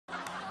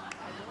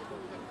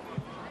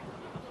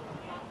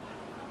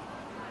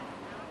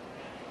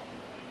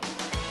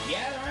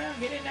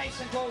Get in nice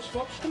and close,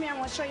 folks. Come here, I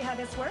want to show you how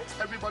this works.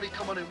 Everybody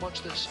come on in,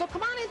 watch this. So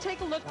come on and take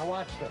a look. Now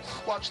watch this.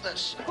 Watch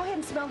this. Go ahead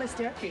and smell this,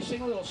 dear. Okay,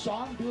 sing a little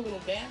song, do a little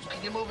dance.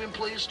 Can you move in,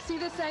 please? See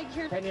this egg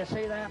here? Can you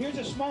see that? Here's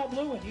a small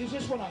blue one. Use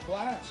this one on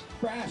glass.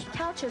 Brass.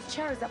 Couches,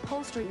 chairs,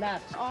 upholstery,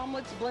 nuts,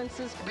 omelets,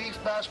 blintzes, Beef,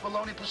 bass,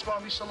 bologna,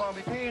 pastrami,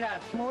 salami,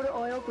 Peanuts. motor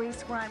oil,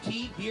 grease, grime.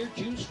 Tea, beer,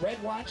 juice,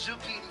 red wine.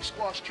 zucchini,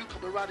 squash,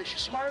 cucumber,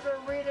 radishes.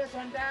 Margaritas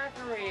and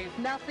daiquiris.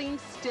 Nothing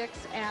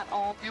sticks at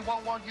all. You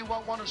want one? You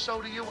want one, and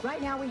so do you. Right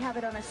now we have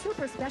it on a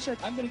super special.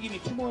 I'm going to give you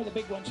 2 more of the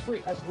big ones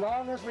free. As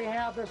long as we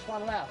have this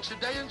one left.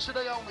 Today and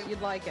today only.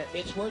 You'd like it.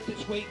 It's worth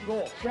its weight in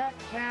gold. Check,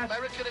 cash.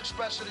 American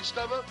Express, City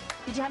Stover.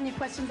 Did you have any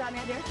questions on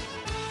that,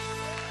 dear?